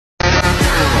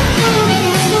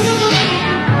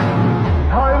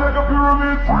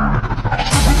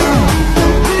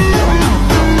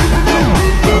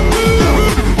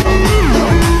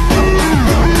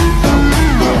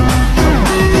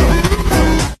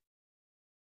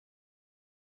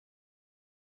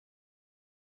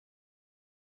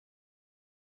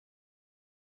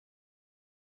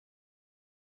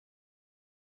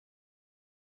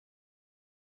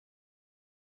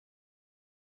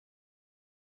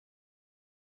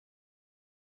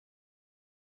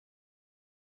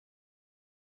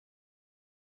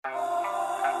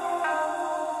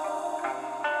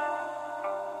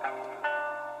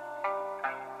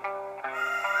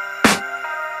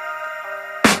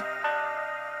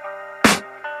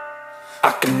I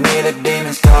can hear the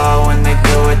demons call when they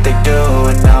do what they do.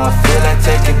 And now I feel like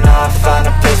taking off, find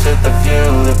a place with a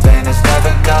view. The pain is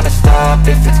never gonna stop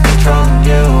if it's controlling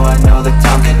you. I know that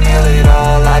time can heal it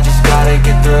all, I just gotta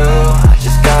get through. I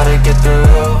just gotta get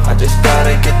through, I just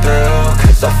gotta get through.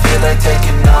 Cause I feel like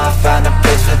taking off, find a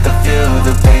place with a view.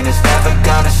 The pain is never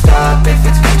gonna stop if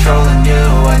it's controlling you.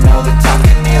 I know that time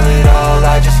can heal it all,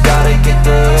 I just gotta get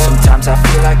through. Sometimes I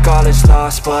feel like all is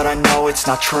lost, but I know it's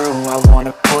not true. I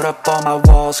wanna put up all my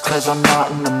walls cause I'm not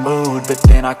in the mood, but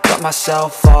then I cut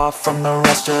myself off from the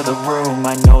rest of the room.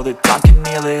 I know that time can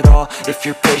heal it all if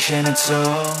you're patient, and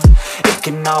soon it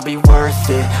can all be worth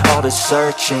it, all the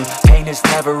searching. Pain is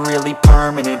never really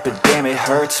permanent, but damn it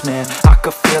hurts, man. I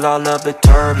could feel all of the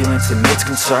turbulence and it's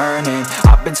concerning.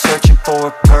 I've been searching for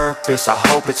a purpose, I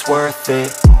hope it's worth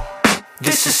it.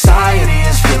 This society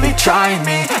is really trying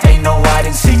me. Ain't no hide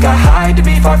and seek, I hide to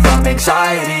be far from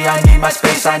anxiety. I need my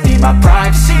space, I need my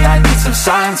privacy. I need some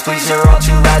silence, please, you're all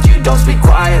too loud. You don't speak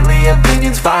quietly,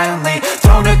 opinions violently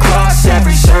thrown across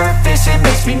every surface. It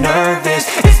makes me nervous,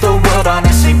 is the world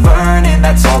honestly burning?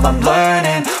 That's all I'm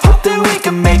learning. Hope that we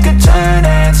can make a turn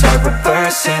and start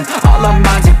reversing all our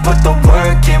minds and put the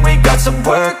work in. We got some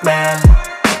work, man.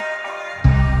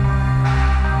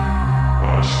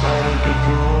 I started to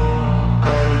do.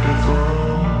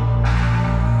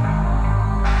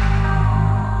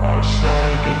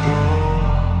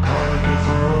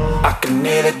 I can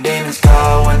hear the demons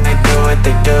call when they do what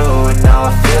they do. And now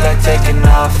I feel like taking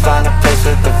off, find a place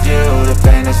with a view. The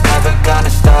pain is never gonna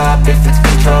stop if it's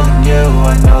controlling you.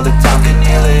 I know that time can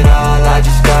heal it all, I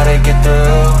just gotta get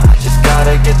through. I just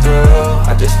gotta get through,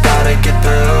 I just gotta get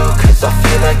through. Cause I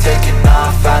feel like taking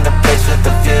off, find a place with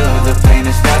a view. The pain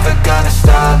is never gonna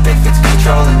stop if it's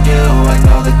controlling you. I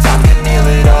know that time can heal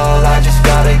it all, I just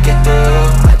gotta get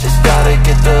through. I just gotta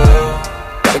get through.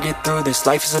 Gotta get through this,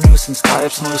 life is a nuisance, tie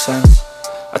up some loose ends.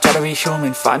 I try to be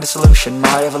human, find a solution,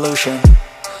 my evolution.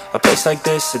 A place like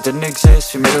this, it didn't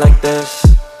exist, we made it like this.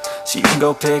 So you can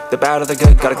go pick the bad or the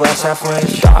good, got a glass half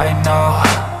wish. I know,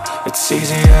 it's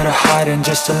easier to hide than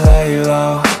just to lay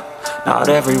low. Not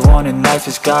everyone in life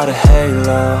has got a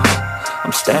halo.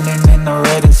 I'm standing in the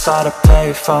red inside a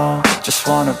payphone, just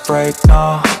wanna break,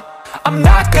 no. I'm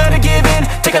not gonna give in,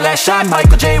 take a last shot,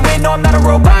 Michael J. Win. No, I'm not a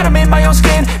robot, I'm in my own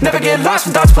skin. Never get lost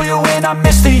when thoughts pull you in. I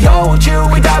miss the old you,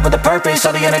 we died with a purpose.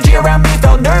 All the energy around me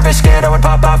felt nervous, scared I would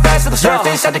pop out fast to the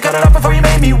surface. Had to cut it off before you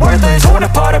made me worthless. Torn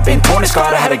apart, I've been torn and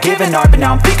scarred. I had a given art, but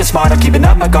now I'm thinking smart. I'm keeping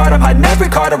up my guard, I'm hiding every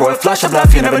card. A royal flush of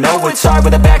love, you never know what's hard.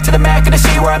 With a back to the mat, gonna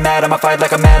see where I'm at. I'ma fight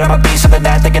like I'm mad, I'ma be something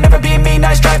that they can never be me.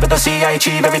 Nice try, but they'll see I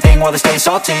achieve everything while they stay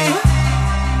salty.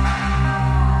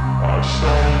 I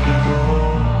started to go.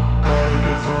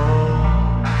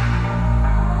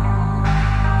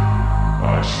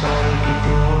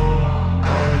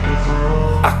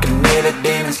 I can hear the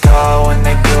demons call when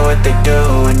they do what they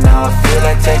do. And now I feel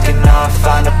like taking off,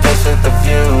 find a place with a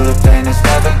view. The pain is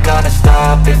never gonna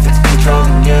stop if it's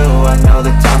controlling you. I know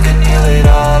that time can heal it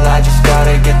all, I just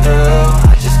gotta get through.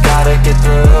 I just gotta get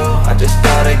through, I just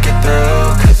gotta get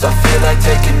through. Cause I feel like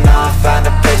taking off, find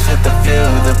a place with a view.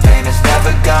 The pain is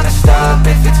never gonna stop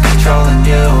if it's controlling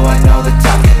you. I know that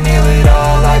time can heal it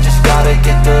all, I just gotta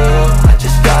get through. I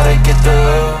just gotta get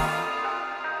through.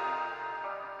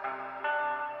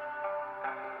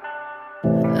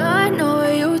 I know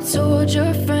you told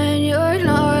your friend you're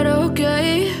not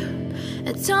okay,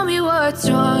 and tell me what's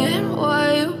wrong and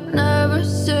why you never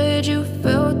said you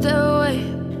felt that way.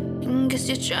 And guess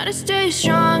you're trying to stay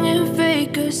strong and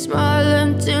fake a smile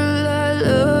until I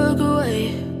look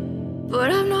away.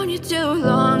 But I've known you too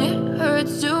long, it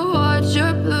hurts to watch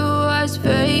your blue eyes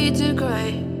fade to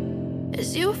grey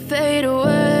as you fade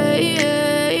away,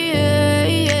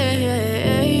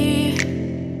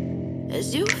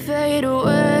 as you fade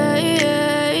away.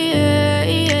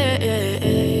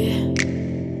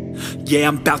 Yeah,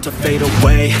 I'm about to fade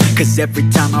away, cause every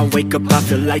time I wake up I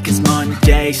feel like it's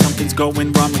Monday. Something's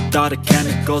going wrong with all the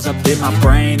chemicals up in my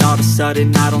brain. All of a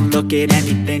sudden I don't look at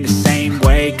anything the same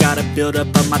way. Gotta build up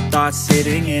of my thoughts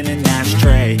sitting in an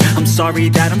ashtray. I'm sorry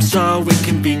that I'm so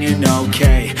inconvenient,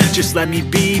 okay. Just let me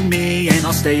be me and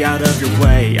I'll stay out of your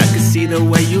way. I can see the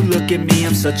way you look at me,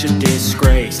 I'm such a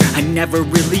disgrace. I never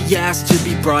really asked to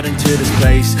be brought into this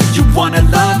place. You wanna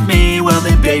love me? Well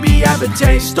then baby have a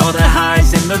taste. All the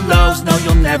highs and the lows, no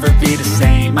you'll never be the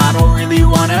same. I don't really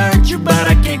wanna hurt you but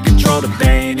I can't control the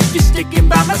pain. If you're sticking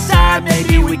by my side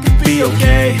maybe we could be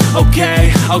okay.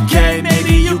 Okay,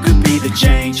 maybe you could be the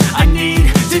change I need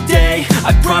today.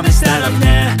 I promise that I've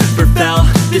never felt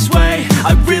this way.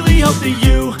 I really hope that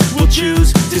you will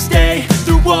choose to stay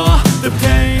through all the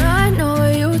pain. I know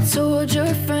you told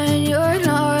your friend you're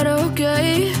not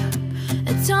okay,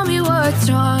 tell me what's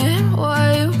wrong and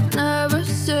why you never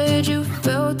said you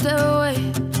felt that way.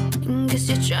 Guess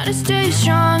you're trying to stay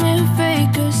strong and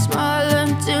fake a smile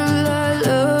until I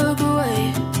look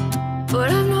away.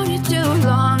 But I've known you too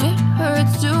long, it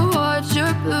hurts to watch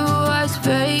your blue eyes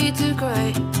fade to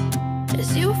gray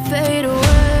as you fade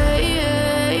away.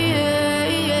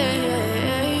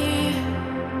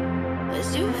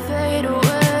 As you fade away.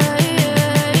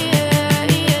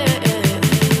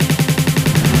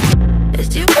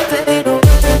 As you fade away.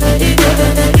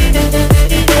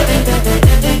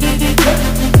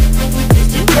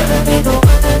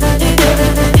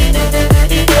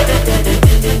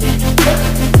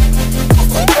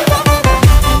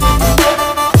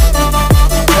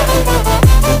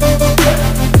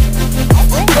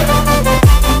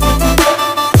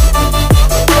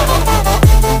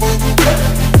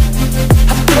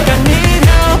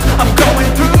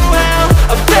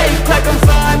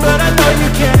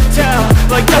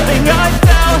 Like nothing I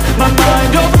found, my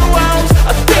mind overwhelms.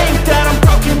 I think that I'm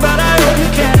broken, but I hope you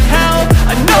can't help.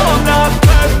 I know I'm not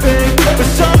perfect, but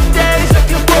some days I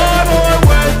feel bored or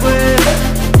worthless.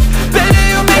 Baby,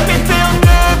 you make me feel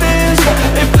nervous.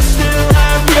 If I still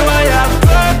have you, I have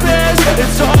purpose.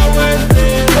 It's all worth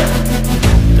it.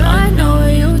 I know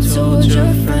you told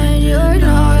your friend you're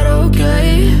not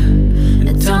okay,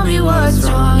 and tell me what's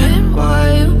wrong and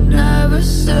why you never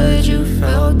said you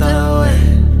felt that way.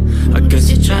 I guess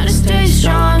you're trying to stay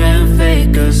strong and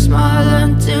fake a smile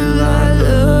until I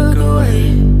look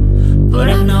away. But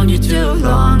I've known you too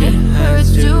long, it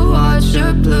hurts to watch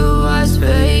your blue eyes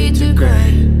fade to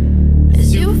gray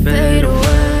as you fade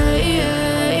away.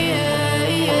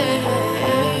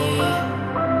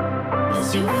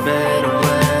 As you fade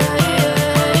away.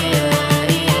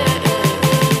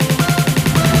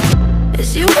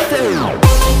 As you fade away.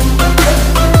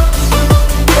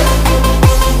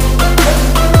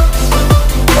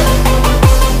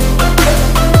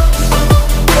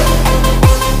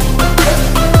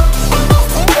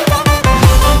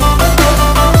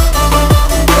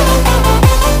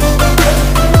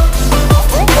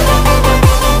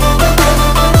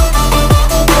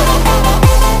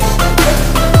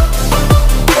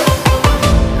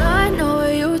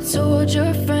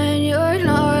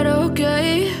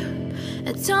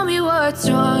 What's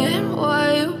wrong and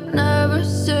why you never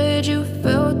said you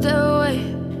felt that way.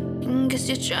 Guess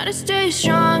you're trying to stay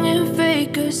strong and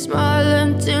fake a smile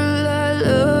until I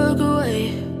look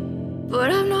away.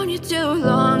 But I've known you too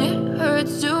long, it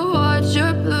hurts to watch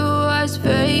your blue eyes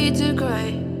fade to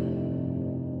gray.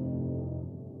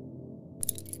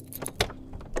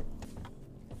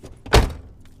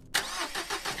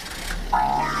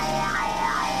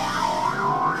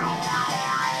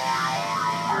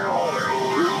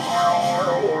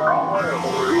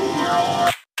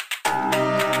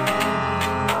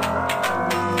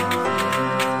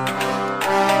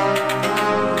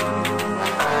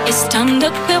 It's time to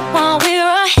quit while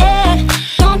we're ahead.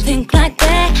 Don't think like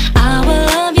that. I will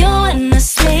love you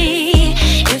endlessly.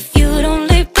 If you don't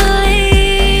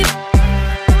believe,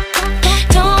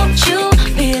 don't you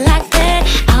be like that.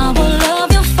 I will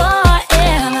love you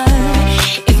forever.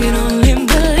 If you don't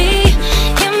believe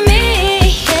in me,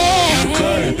 yeah. You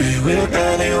couldn't be with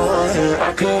anyone.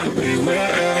 I couldn't be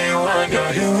with anyone.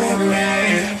 You're here with me.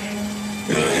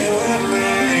 You're here with me.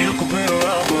 You could be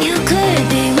around, but you could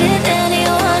be with anyone.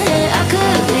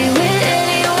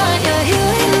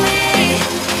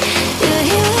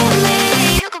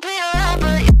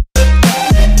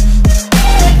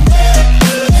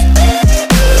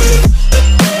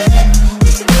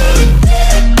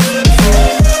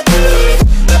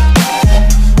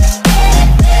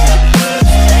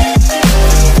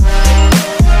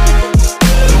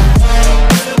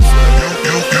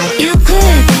 You could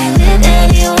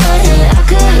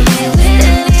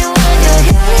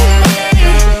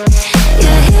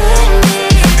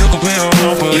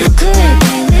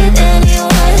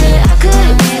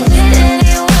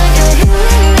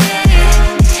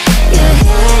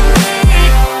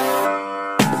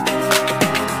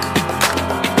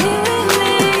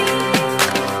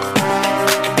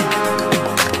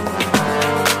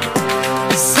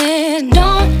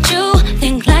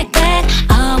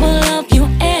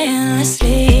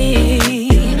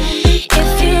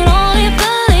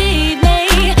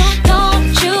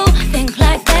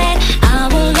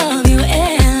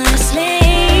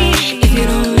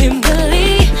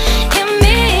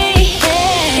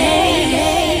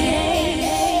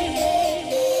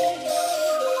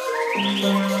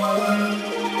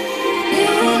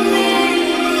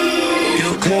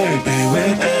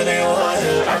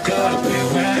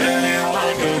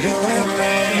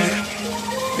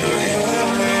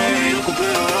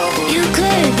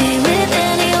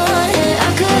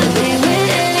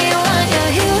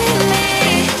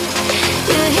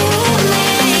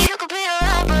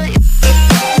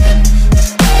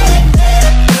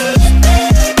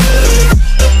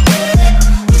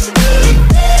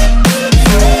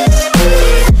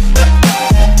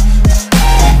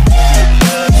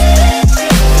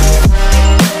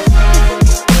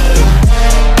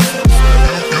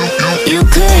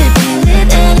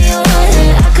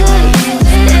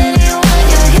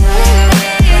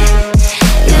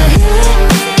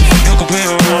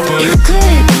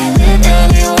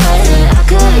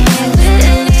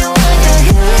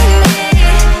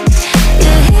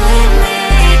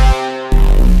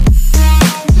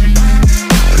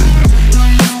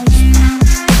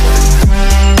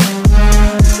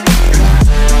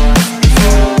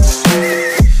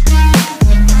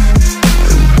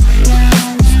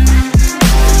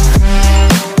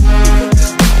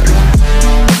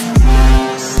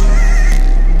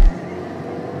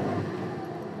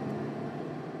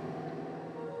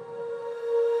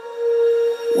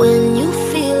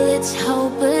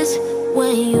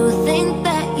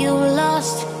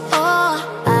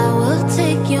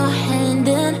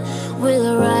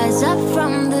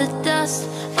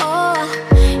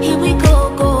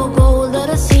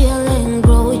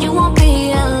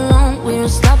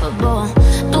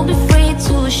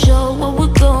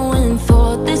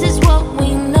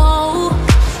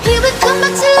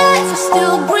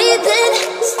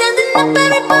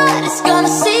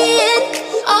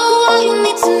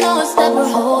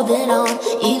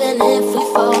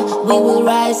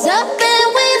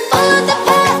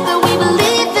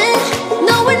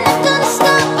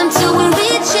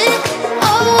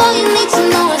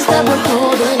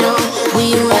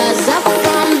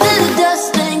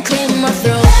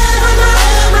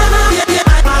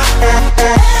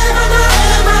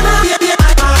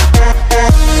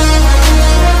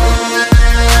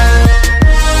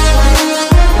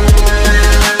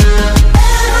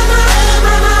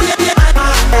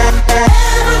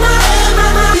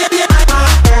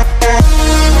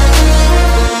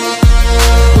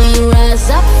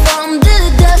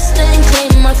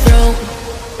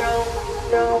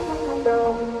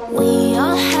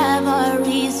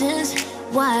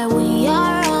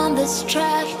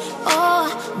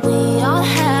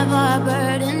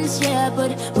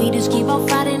keep on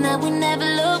fighting up, we never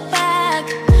look back.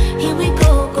 Here we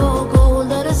go, go, go,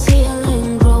 let us heal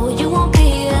and grow. You won't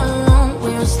be alone,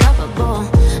 we're unstoppable.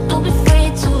 Don't be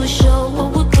afraid to show what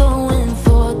we're going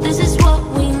for. This is what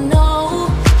we know.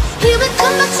 Here we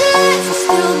come back to life, we're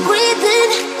still breathing.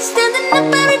 Standing up,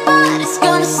 everybody's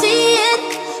gonna see it.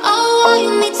 Oh, all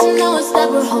you need to know is that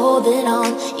we're holding on.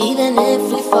 Even if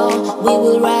we fall, we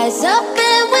will rise up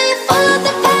and we follow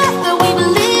the path that we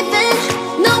believe in.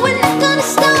 No, we're not gonna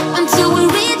stop until we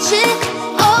reach it.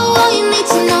 Oh, all you need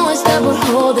to know is that we're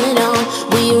holding on.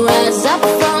 We rise up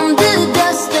from the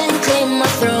dust and claim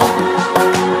our throne.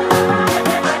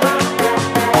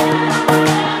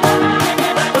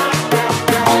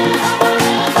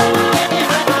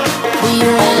 We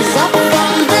rise up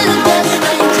from the dust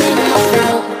and claim our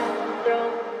throne.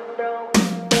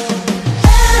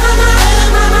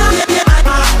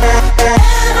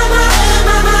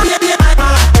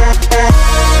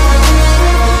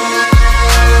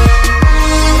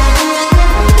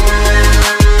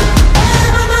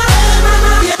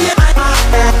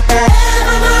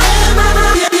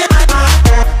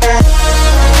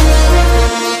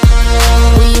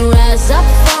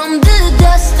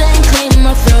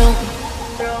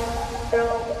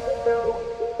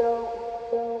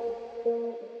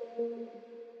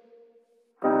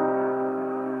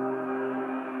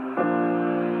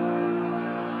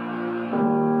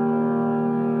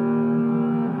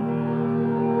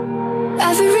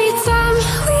 Every time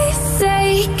we say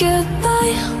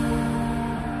goodbye,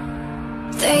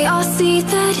 they all see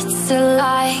that it's a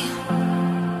lie.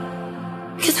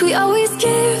 'Cause we always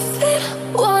give it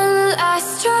one last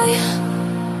try.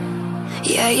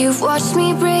 Yeah, you've watched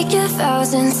me break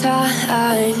 1,000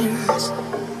 times.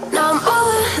 Now I'm all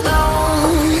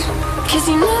alone, 'cause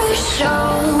you never show.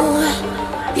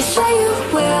 You say you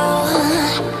will,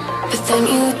 but then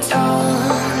you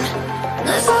don't.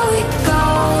 That's how it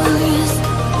goes.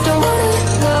 Don't wanna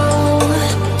know.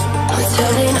 I'm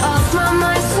turning off my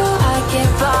mind so I get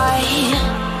by.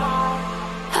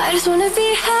 I just wanna be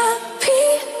happy,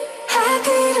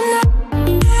 happy tonight.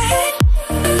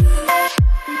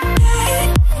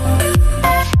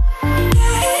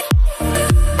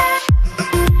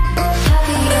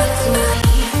 Happier tonight.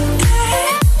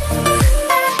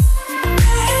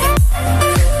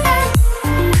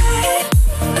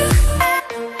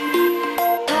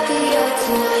 Happier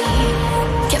tonight.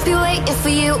 Can't be waiting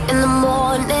for you in the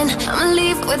morning. I'ma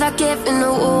leave without giving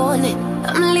a warning.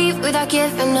 I'ma leave without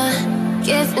giving a.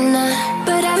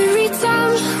 But every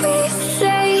time we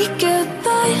say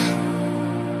goodbye,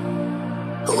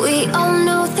 we all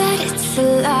know that it's a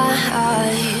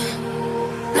lie.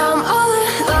 Now I'm all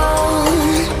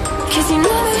alone, 'cause you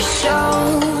never show.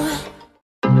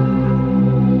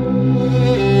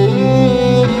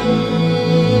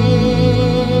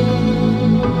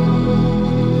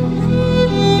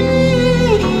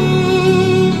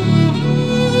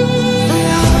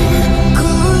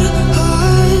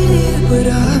 But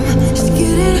I'm just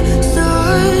getting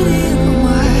started.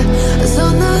 My eyes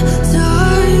on the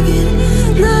target.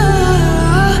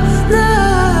 Nah, nah.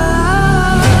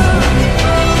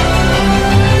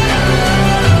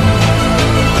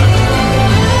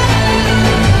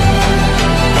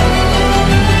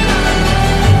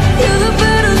 You're the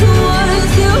battles won,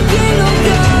 still king of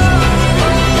God.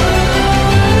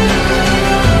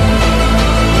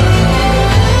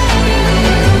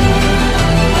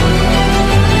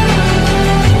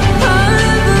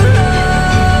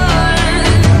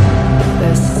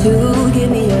 To give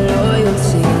me your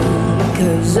loyalty,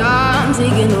 'cause I'm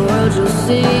taking the world, you'll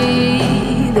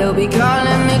see. They'll be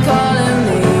calling me,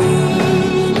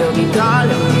 they'll be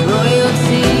calling me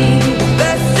royalty.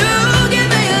 Best to give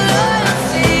me your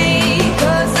loyalty,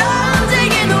 'cause I'm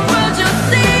taking the world, you'll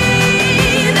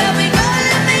see. They'll be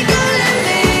calling me,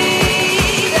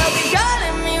 they'll be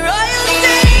calling me royalty.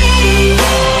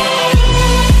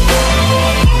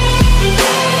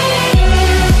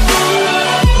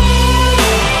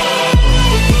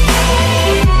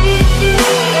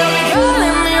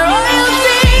 Calling me royalty.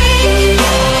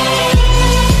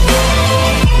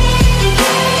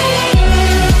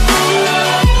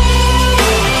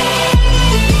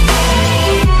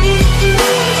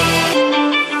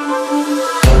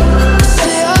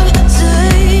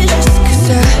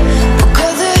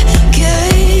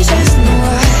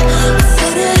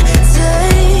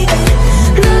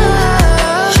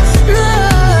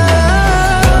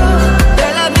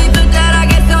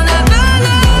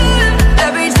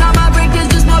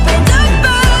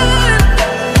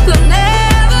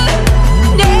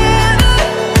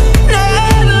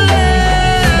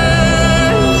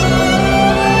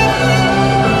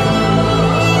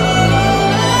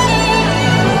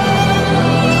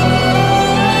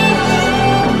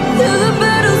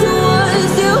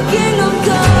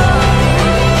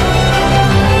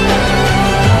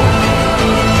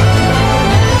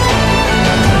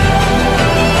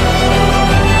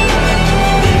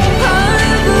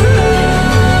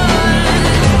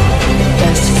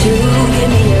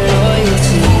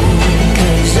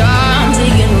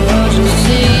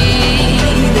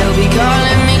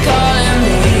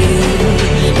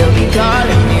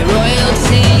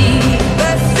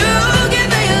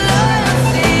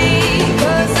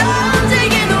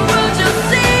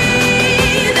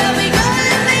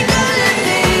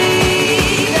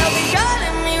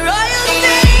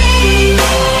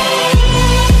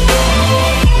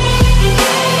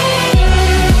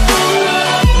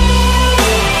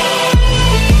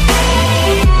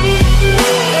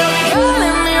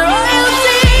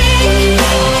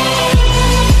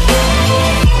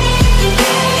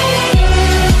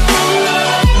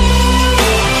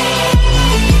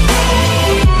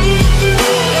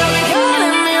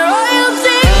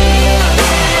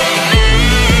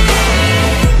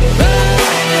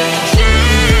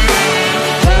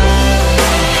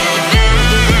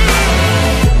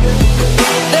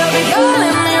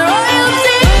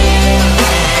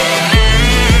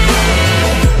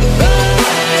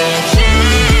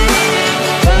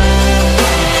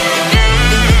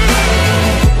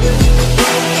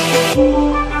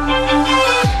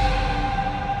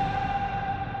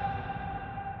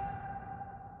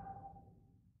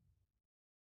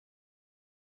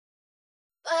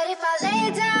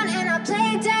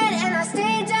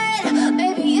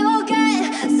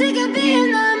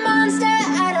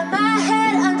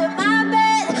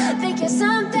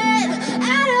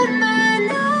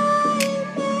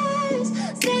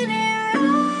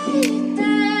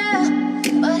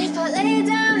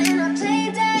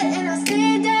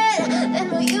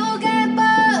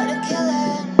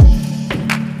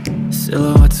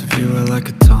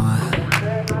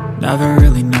 Never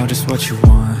really know just what you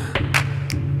want.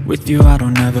 With you I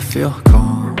don't ever feel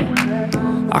calm.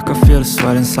 I can feel the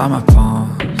sweat inside my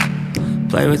palms.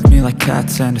 Play with me like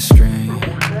cats and a string.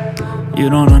 You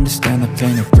don't understand the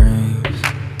pain it brings.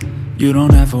 You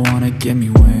don't ever wanna give me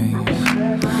wings.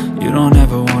 You don't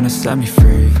ever wanna set me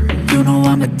free. You know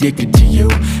I'm addicted to you,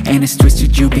 and it's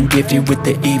twisted, you've been gifted with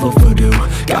the evil voodoo.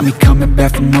 Got me coming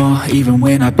back for more, even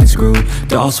when I've been screwed.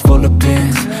 Dolls full of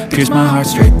pins, pierce my heart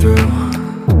straight through.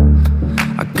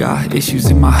 I got issues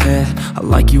in my head, I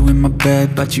like you in my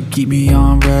bed, but you keep me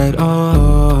on red.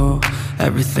 Oh,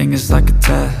 everything is like a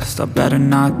test, I better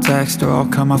not text or I'll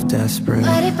come off desperate.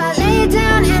 But if I lay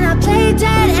down and I play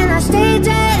dead and I stay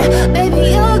dead,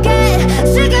 baby you'll get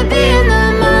sick of being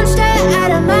the monster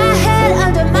out of my head,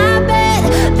 under my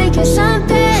bed, thinking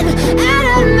something out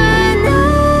of my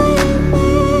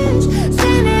nightmares,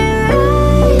 standing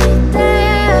right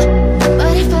there.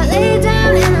 But if I lay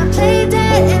down and I play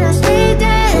dead and I stay dead,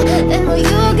 then will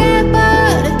you get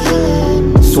bored of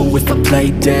killing? So if I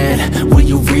play dead, will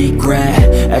you regret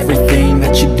everything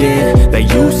that you did, that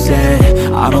you said?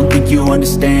 I don't think you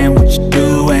understand what you're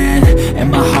doing, and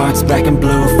my heart's black and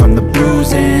blue from the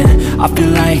bruising. I feel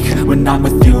like when I'm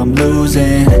with you I'm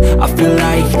losing. I feel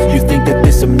like you think that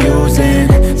this amusing,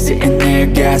 sitting there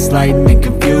gaslighting and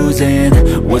confusing.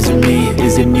 Was it me?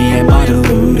 Is it me? Am I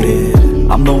deluded?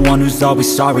 I'm the one who's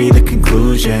always sorry, the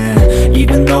conclusion,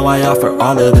 even though I offer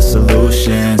all of the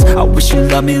solutions. I wish you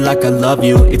loved me like I love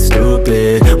you, it's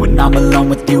stupid. When I'm alone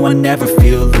with you I never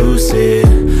feel lucid.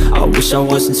 I wish I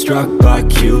wasn't struck by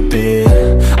Cupid.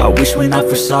 I wish when I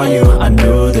first saw you I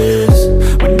knew this.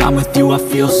 When I'm with you I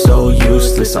feel so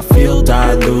useless, I feel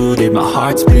diluted, my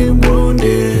heart's been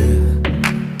wounded.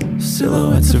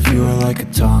 Silhouettes of you are like a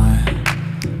taunt.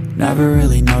 Never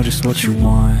really know just what you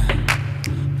want.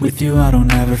 With you I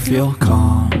don't ever feel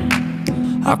calm.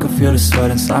 I can feel the sweat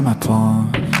inside my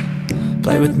palms.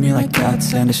 Play with me like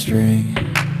cats and a string.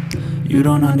 You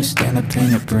don't understand the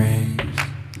pain it brings.